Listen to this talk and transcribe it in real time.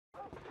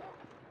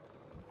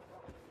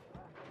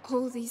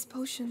All these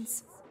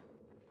potions.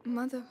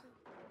 Mother,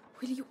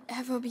 will you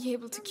ever be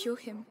able to cure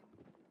him?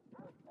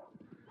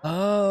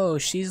 Oh,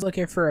 she's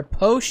looking for a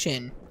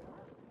potion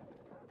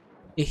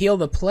to heal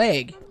the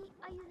plague. Mommy,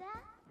 are you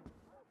there?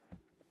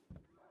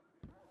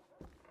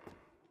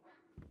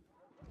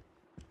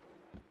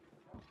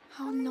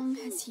 How long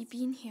has he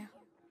been here?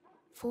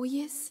 4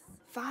 years?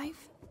 5?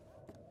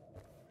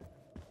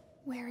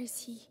 Where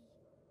is he?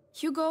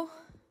 Hugo?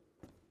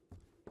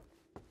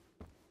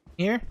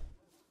 Here?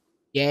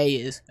 Yeah, he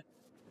is.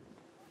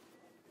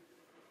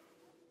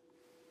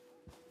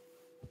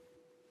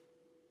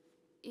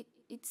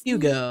 It's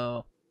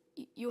Hugo.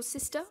 your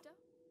sister?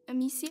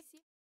 Amicia?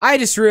 I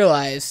just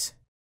realized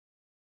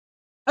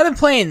I've been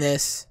playing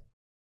this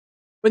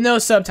with no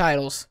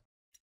subtitles.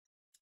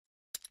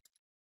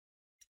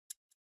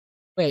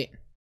 Wait.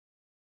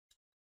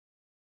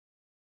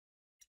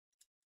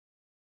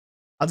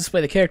 I'll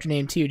display the character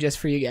name too, just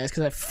for you guys,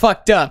 because I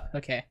fucked up.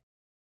 Okay.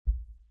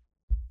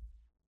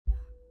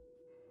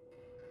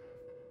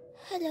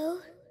 Hello.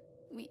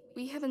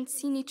 We haven't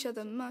seen each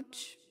other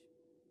much.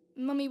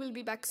 Mummy will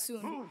be back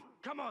soon. Move!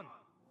 Come on!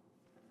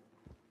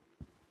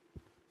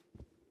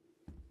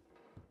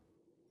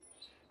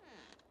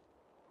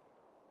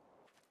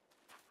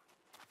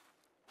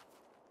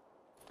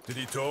 Did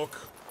he talk?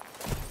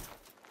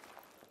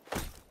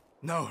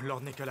 No,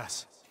 Lord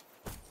Nicholas.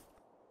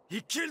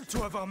 He killed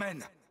 2 of our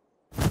men.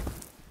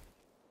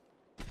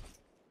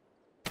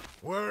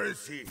 Where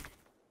is he?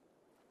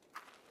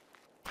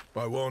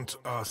 I won't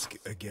ask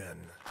again.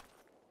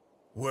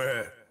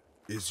 Where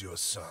is your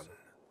son?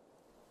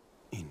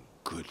 In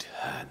good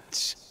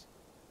hands.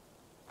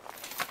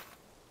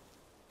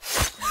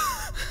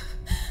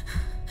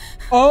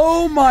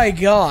 Oh my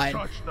god.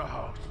 Touch the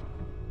house.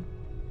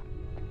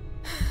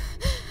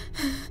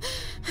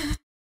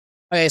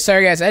 Okay,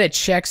 sorry guys, I had to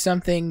check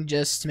something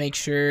just to make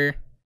sure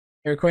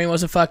the recording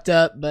wasn't fucked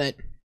up, but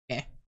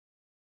okay.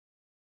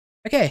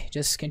 Okay,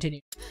 just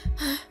continue.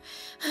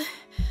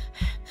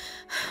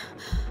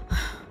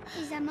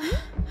 Is that Mommy?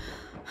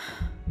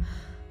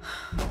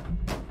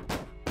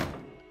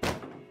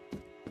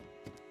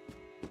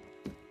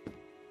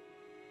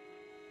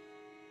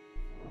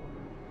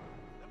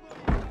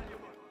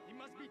 He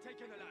must be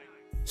taken alive.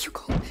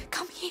 Hugo,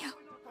 come here.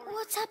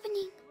 What's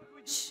happening?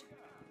 Shh.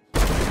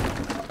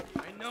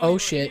 I know Oh, you're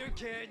shit. here,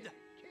 kid.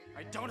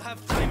 I don't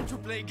have time to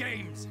play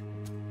games.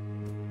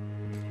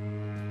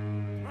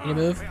 Can you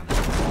move?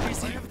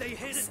 Where have they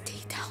hid it?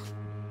 Stay down.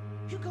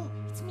 Hugo,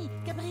 it's me,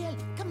 Gabriel.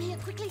 Come here,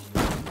 quickly.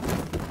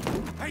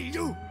 Hey,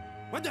 you!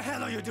 What the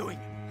hell are you doing?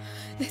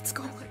 Let's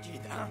go. The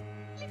kid, huh?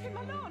 Leave him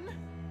alone.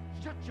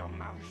 Shut your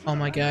mouth. Oh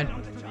my god.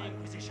 Belongs to the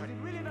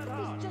Inquisition. Really not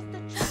hard. It's just a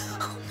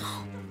child.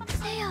 Oh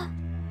Leia.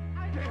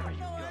 There you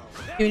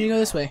go. You go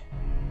this way.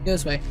 Go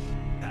this way.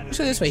 Let's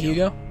go this way,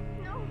 Hugo.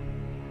 No,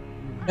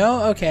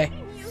 No? Okay.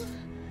 you.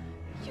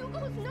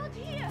 Hugo's not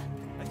here.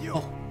 And you,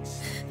 Oh.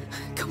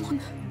 Come on.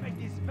 make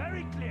this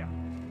very clear.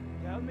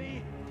 Tell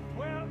me,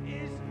 where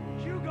is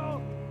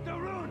Hugo the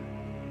Rune?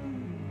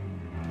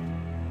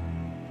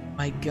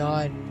 My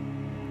god.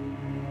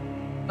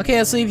 Okay,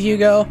 let's leave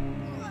Hugo.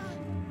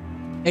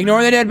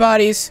 Ignore the dead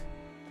bodies.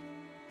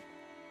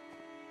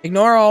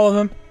 Ignore all of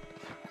them.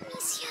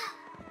 Amicia.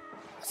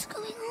 What's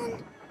going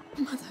on?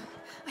 Mother,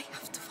 I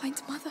have to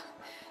find Mother.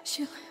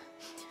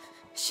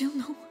 She'll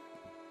know.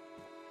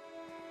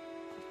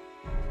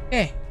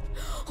 Okay.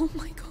 Oh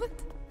my god.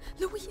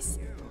 Louise.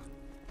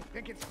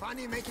 Think it's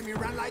funny making me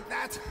run like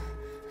that?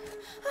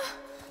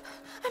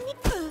 I mean,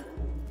 Oh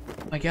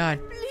my god.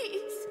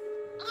 please.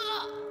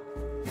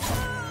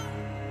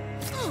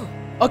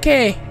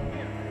 Okay.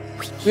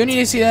 We don't need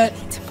to see that.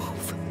 Need to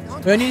move.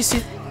 We don't need to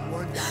see.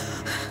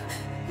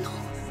 No.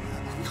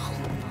 No,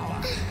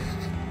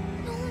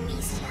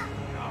 Amicia.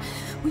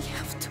 We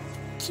have to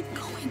keep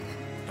going.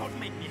 Don't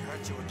make me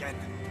hurt you again.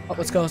 Oh,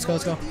 let's go. Let's go.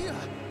 Let's go.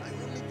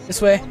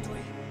 This way.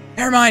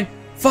 Never mind.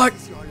 Fuck.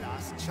 It's your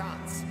last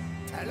chance.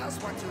 Tell us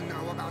what you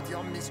know about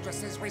your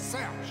mistress's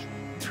research.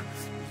 Even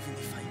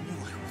if I knew,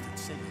 I wouldn't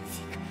say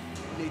anything.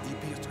 Lady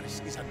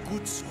Beatrice is a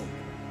good soul.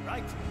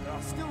 Right, there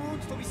are still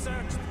rooms to be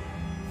searched.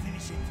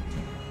 Finish it.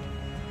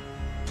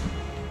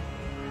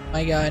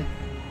 My god.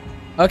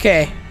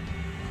 Okay.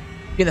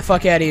 Get the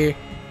fuck out of here.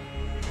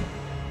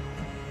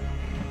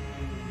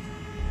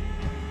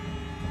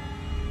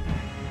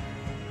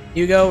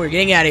 Hugo, we're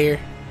getting out of here.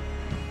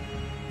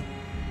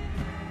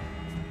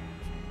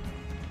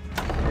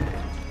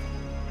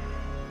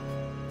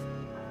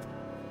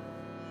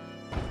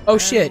 Oh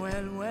shit.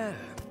 Well, well.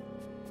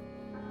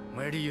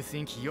 Where do you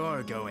think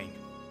you're going?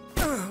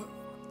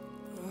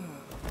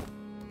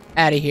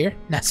 Out of here.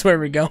 That's where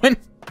we're going.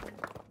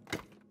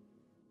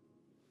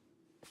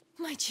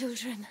 My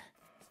children.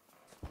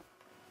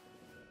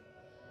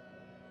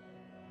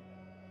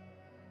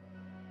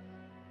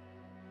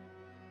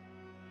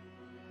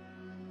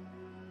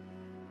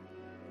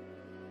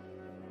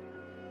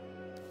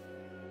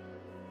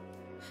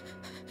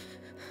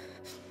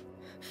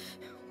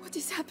 What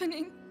is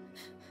happening?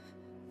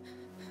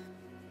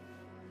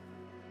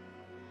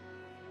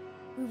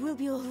 We will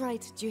be all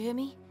right. Do you hear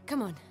me?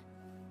 Come on.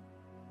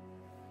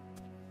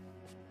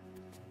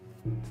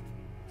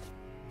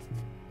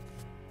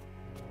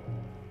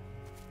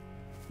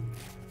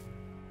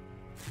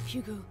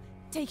 Hugo,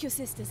 take your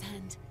sister's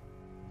hand.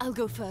 I'll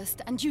go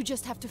first, and you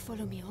just have to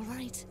follow me, all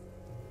right?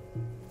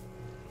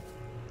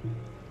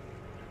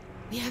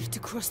 We have to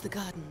cross the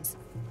gardens.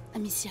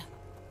 Amicia,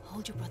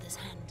 hold your brother's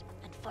hand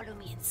and follow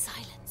me in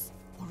silence,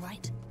 all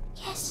right?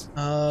 Yes.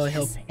 Oh,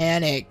 he'll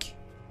panic.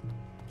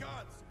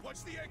 Guards,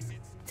 watch the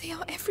exits. They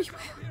are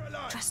everywhere. Clear a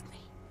line. Trust me.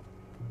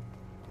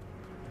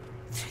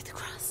 Through the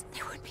grass,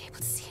 they won't be able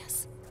to see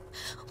us.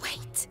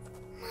 Wait.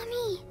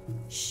 Mommy.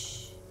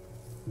 Shh.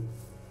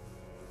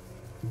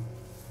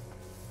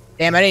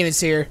 Damn, I didn't even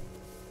see her.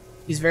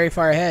 He's very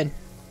far ahead.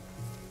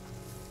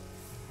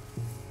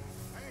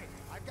 Hey,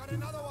 I've got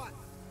another one.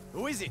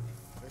 Who is it?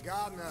 The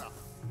gardener.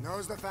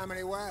 Knows the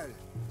family well.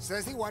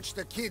 Says he watched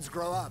the kids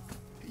grow up.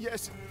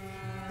 Yes,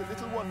 the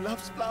little one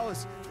loves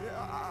flowers.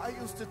 I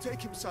used to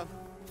take him some.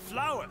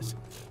 Flowers?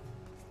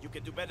 You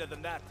can do better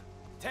than that.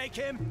 Take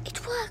him. It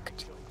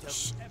worked. Tell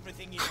me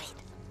everything you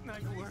know.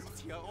 I've worked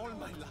here all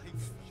my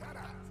life. Shut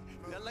up.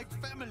 They're like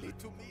family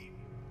to me.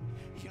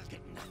 You'll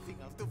get nothing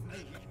out of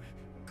me.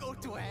 Go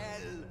to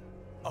hell.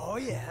 Oh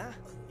yeah?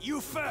 You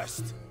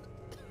first.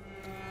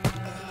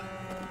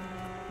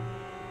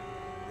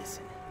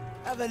 Listen.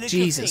 Have a little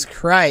Jesus think.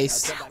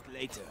 Christ. I'll come back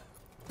later.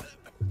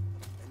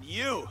 And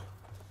you,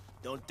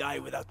 don't die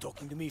without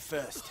talking to me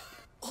first.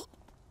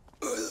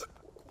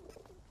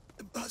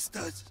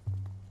 Bastards.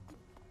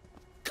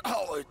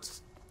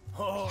 Cowards.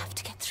 Oh, Have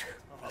to get through.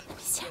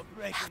 Amicia,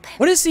 break. help him.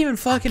 What is he even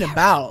fucking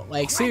about?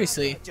 Like,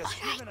 seriously. Just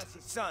given us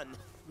his son,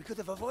 we could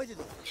have avoided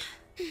it.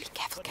 Be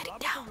careful getting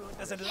down.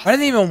 Doesn't Why didn't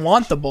they even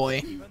want the boy?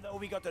 even though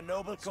we got a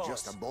noble cause.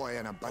 Just a boy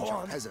and a bunch Go of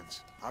on.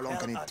 peasants. How long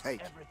Tell can it us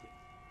take? everything.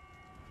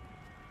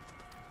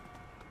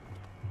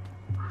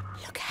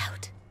 Look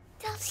out.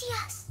 They'll see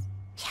us.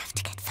 We have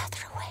to get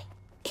further away.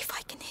 If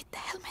I can hit the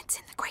helmets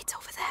in the crates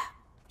over there,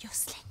 Your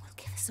sling will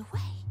give us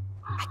away.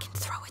 I can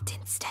throw it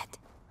instead.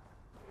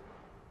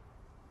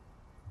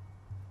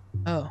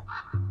 Oh.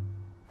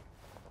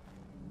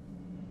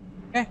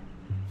 Okay.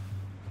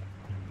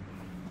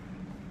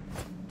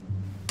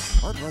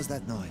 What was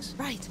that noise?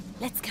 Right,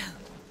 let's go.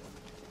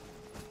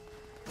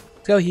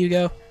 Let's go,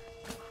 Hugo.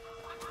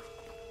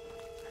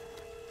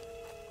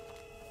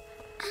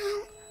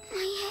 Ow,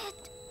 my head.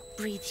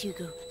 Breathe,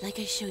 Hugo, like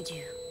I showed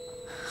you.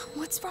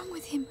 What's wrong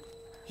with him?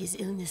 His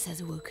illness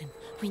has awoken.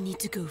 We need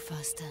to go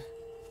faster.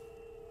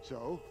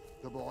 So,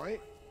 the boy?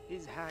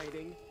 He's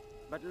hiding,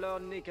 but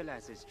Lord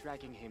Nicholas is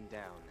tracking him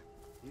down.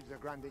 He's the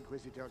Grand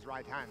Inquisitor's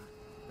right hand.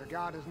 The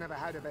guard has never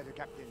had a better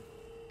captain.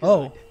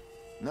 Oh.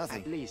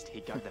 At least he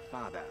got the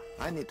father.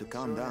 I need to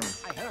calm down.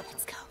 I help.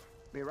 Let's go.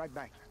 Be right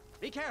back.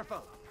 Be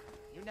careful.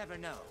 You never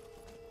know.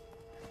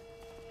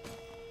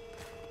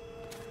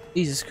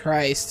 Jesus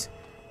Christ.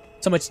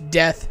 So much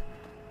death.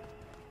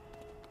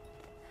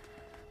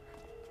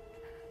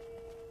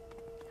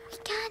 We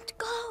can't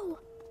go.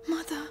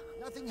 Mother,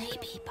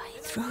 Maybe by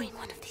throwing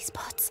one of these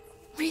pots,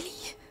 really?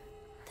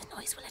 the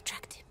noise will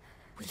attract him.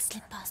 We'll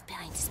slip past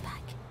behind his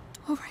back.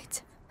 All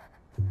right.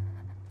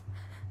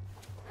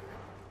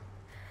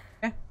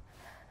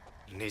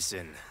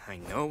 Listen, I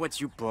know what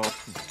you bought.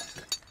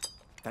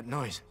 That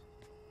noise.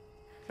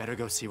 Better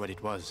go see what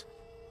it was.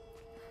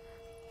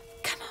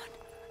 Come on.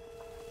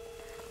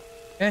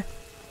 Okay.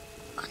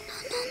 Oh,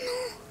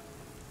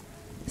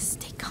 no.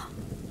 Stay calm.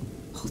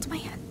 Hold my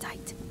hand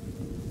tight.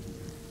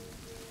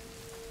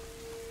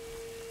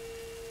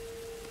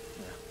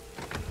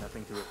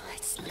 Nothing to report.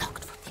 It's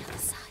locked from the other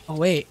side. Oh,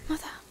 wait.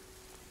 Mother,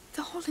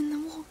 the hole in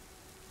the wall.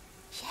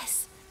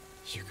 Yes,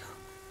 Hugo,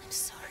 I'm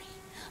sorry.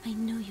 I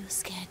know you're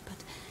scared, but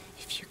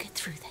if you get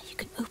through there, you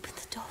can open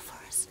the door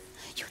for us.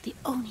 You're the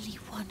only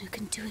one who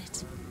can do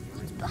it.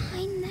 What's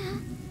behind there?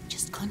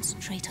 Just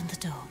concentrate on the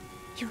door.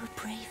 You're a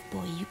brave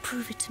boy. You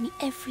prove it to me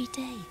every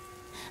day.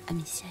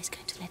 Amicia is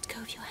going to let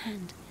go of your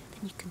hand.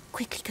 Then you can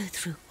quickly go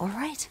through, all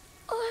right?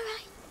 All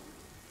right.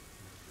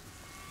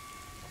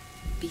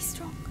 Be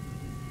strong.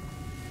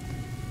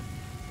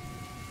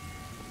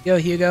 Go,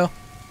 Hugo.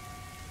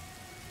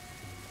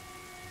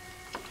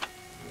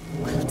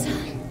 Well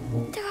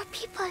done. There are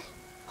people.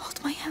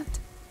 Hold my hand.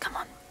 Come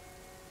on.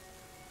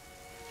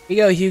 Here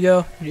you go,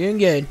 Hugo. You're doing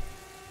good.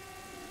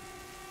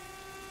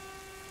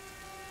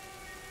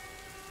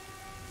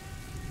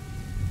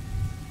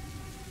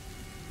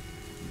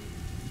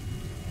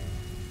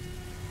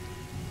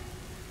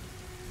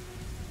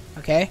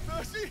 Okay.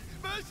 Mercy!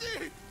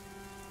 Mercy!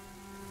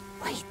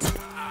 Wait.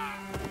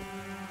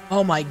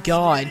 Oh my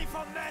god. Really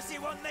for mercy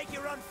won't make you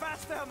run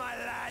faster, my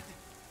lad.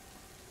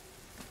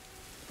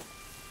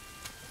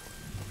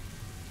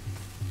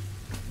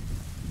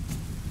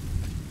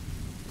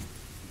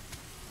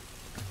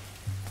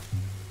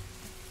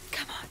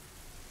 Come on.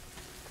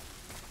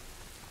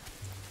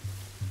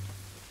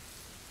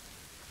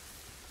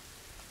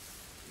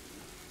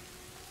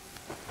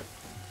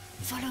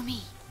 Follow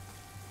me.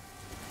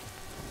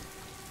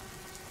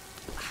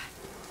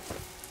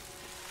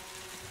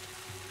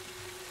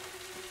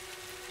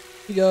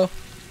 Hugo.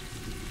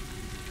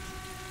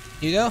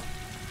 Hugo?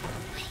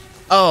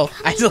 Oh,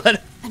 I let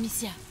him.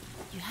 Amicia,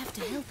 you have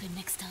to help him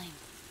next time.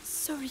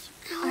 Sorry,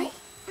 Ow,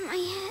 my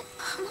head.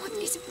 What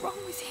is wrong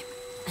with him?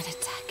 An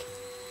attack.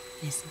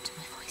 Listen to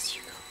my voice,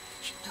 Hugo.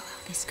 You know how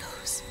this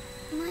goes.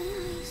 My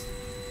eyes.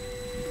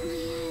 My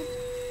head.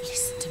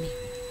 Listen to me.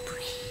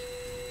 Breathe.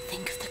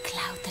 Think of the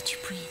cloud that you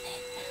breathe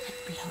in and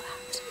blow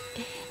out.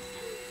 In,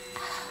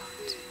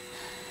 out.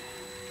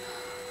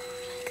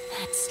 Like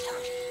that,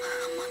 slowly.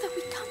 Mother,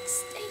 we can't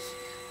stay.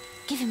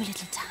 Give him a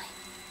little time.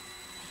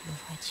 Are you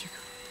alright, Hugo?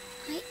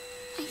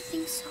 I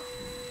think so.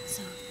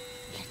 So,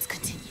 let's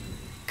continue.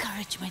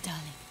 Courage, my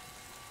darling.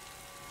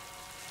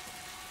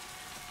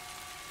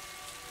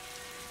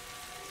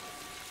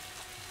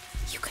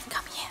 You can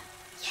come here.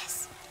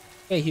 Yes.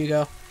 Hey,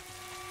 Hugo. Out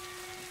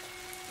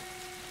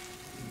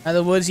of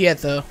the woods yet,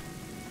 though.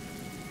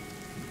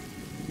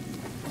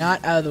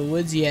 Not out of the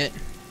woods yet.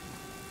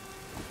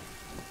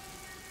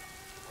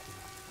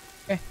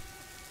 Okay.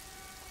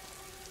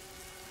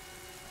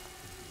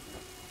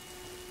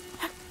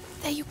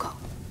 There you go.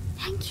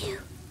 Thank you.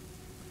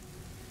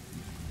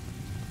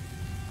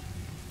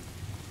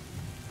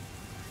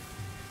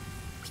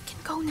 We can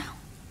go now.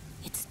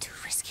 It's too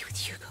risky with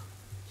Hugo.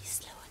 He's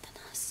slower than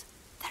us.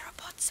 There are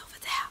bots over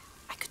there.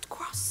 I could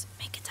cross,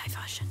 make a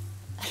diversion.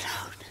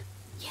 Alone?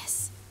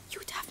 Yes,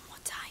 you'd have more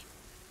time.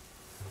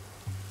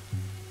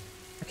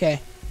 Okay.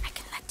 I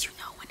can let you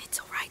know when it's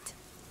alright.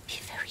 Be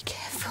very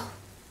careful.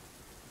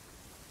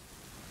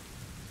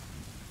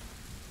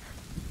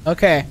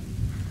 Okay.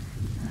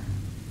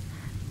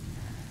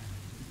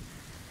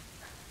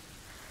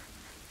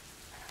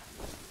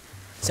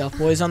 Stealth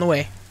boy's on the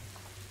way.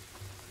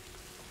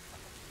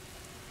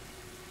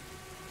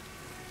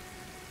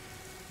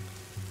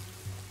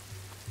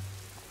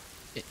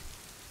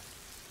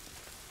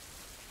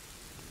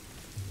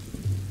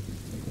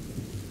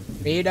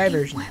 Create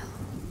diversion. Well,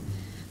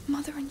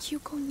 Mother and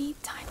Hugo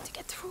need time to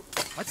get through.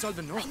 Let's all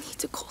the I north. need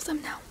to call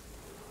them now.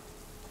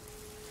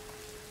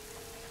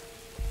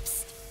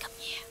 Psst, come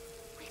here.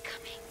 We're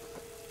coming.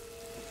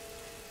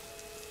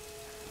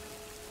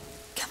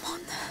 Come on,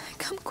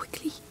 come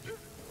quickly.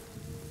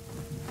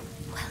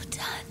 Well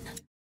done.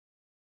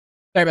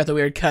 Sorry about the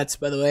weird cuts,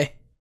 by the way.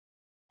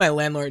 My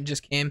landlord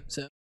just came,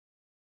 so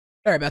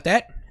sorry about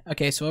that.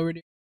 Okay, so what we're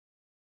doing?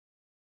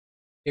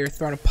 They were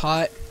throwing a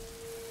pot.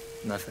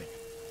 Nothing.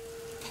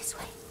 This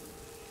way.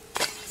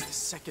 It's the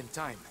second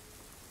time.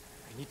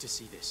 I need to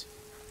see this.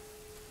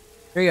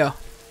 Here you go.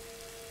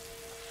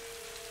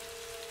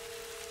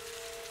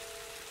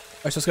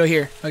 Alright, so let's go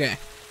here. Okay.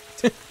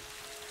 The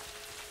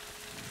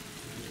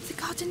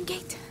garden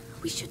gate.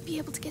 We should be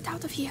able to get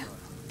out of here.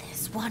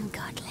 There's one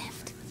guard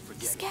left.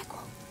 The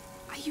scarecrow.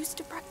 I used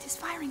to practice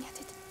firing at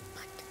it.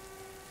 But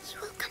he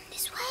will come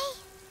this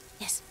way.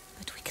 Yes,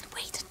 but we can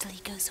wait until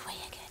he goes away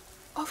again.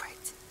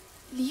 Alright,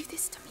 leave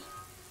this to me.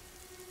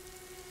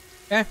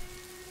 Okay.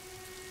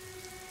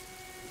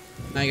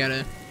 I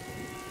gotta...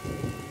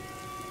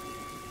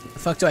 The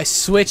fuck do I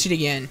switch it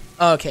again?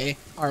 Oh, okay,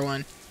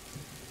 R1.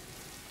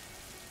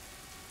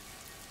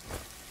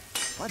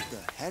 What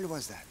the hell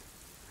was that?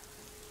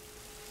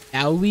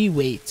 Now we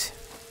wait.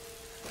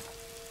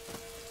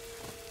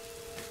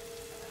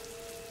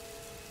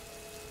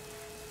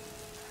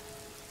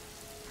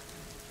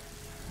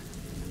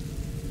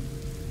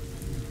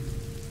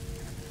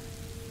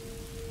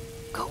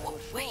 Go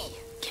away.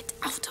 Get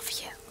out of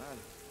here.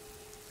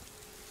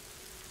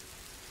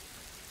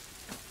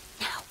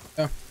 Now.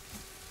 Oh.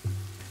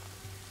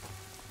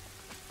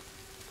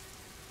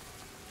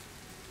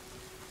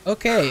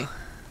 Okay.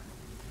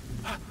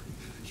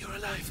 You're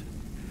alive.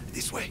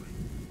 This way.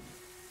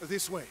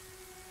 This way.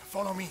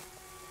 Follow me.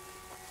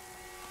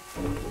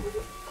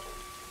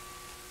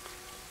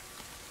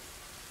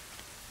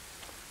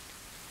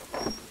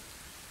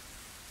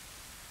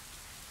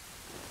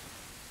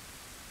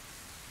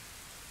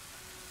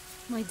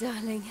 My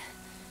darling.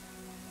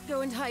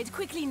 Go and hide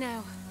quickly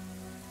now.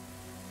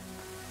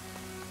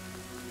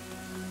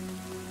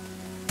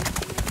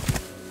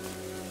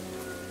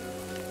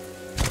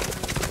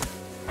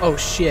 Oh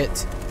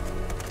shit.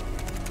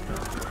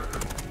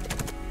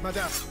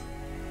 Madame,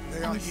 they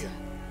are Amicia, here.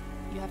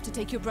 you have to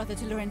take your brother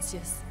to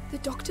Laurentius. The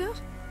doctor?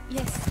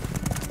 Yes,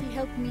 he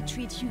helped me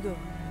treat Hugo.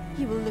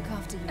 He will look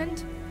after you. And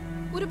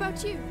what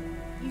about you?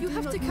 You do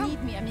have not to come.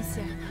 need me,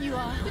 Amicia. You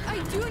are. But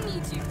I do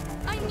need you.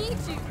 I need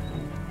you.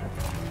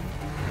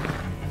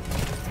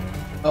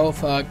 Oh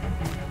fuck.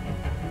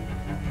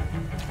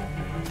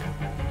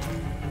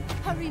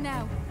 Hurry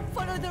now.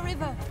 Follow the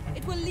river.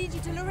 It will lead you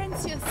to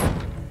Laurentius.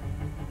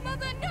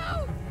 Mother,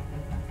 no!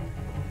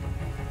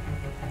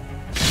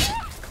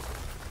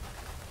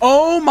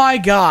 Oh my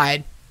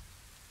god.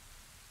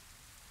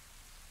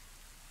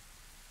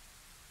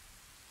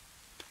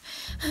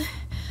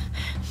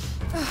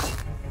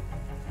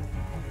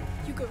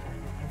 Hugo,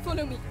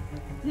 follow me.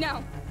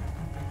 Now.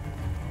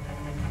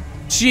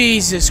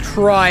 Jesus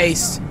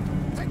Christ.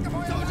 Take the boy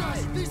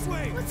alive. This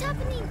way. What's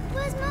happening?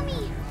 Where's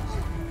Mommy?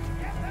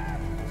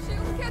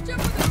 She'll catch up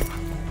with us.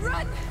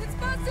 Run as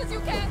fast as you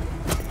can.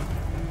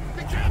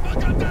 Be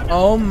careful, goddammit.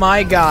 Oh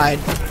my god.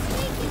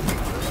 Shaking.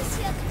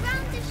 Amicia, the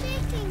ground is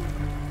shaking.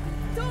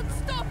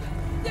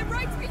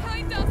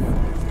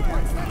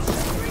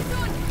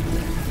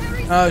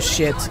 Oh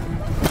shit. But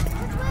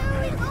where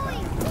are we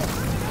going? They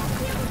won't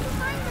be able to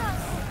find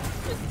us.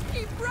 Just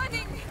keep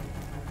running.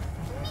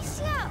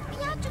 Amicia,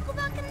 we have to go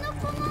back and look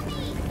for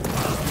Mommy.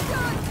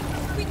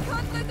 We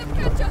can't let them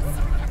catch us.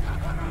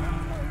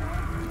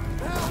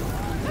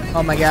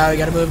 Oh my god, we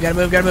gotta move, gotta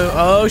move, gotta move.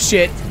 Oh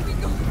shit. We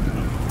go. No.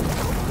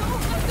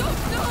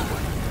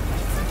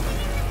 Something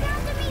in the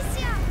ground,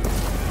 Amicia.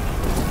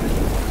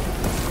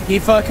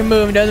 Keep fucking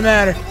moving, doesn't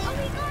matter.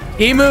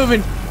 Keep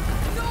moving. No,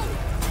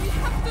 we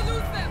have to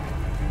lose them.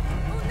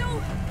 Oh no,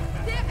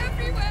 they're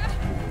everywhere.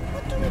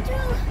 What do we do?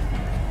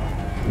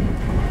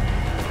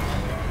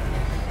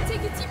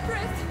 Take a deep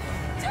breath.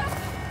 Jump.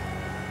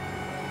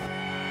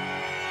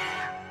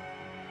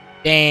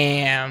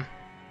 Damn.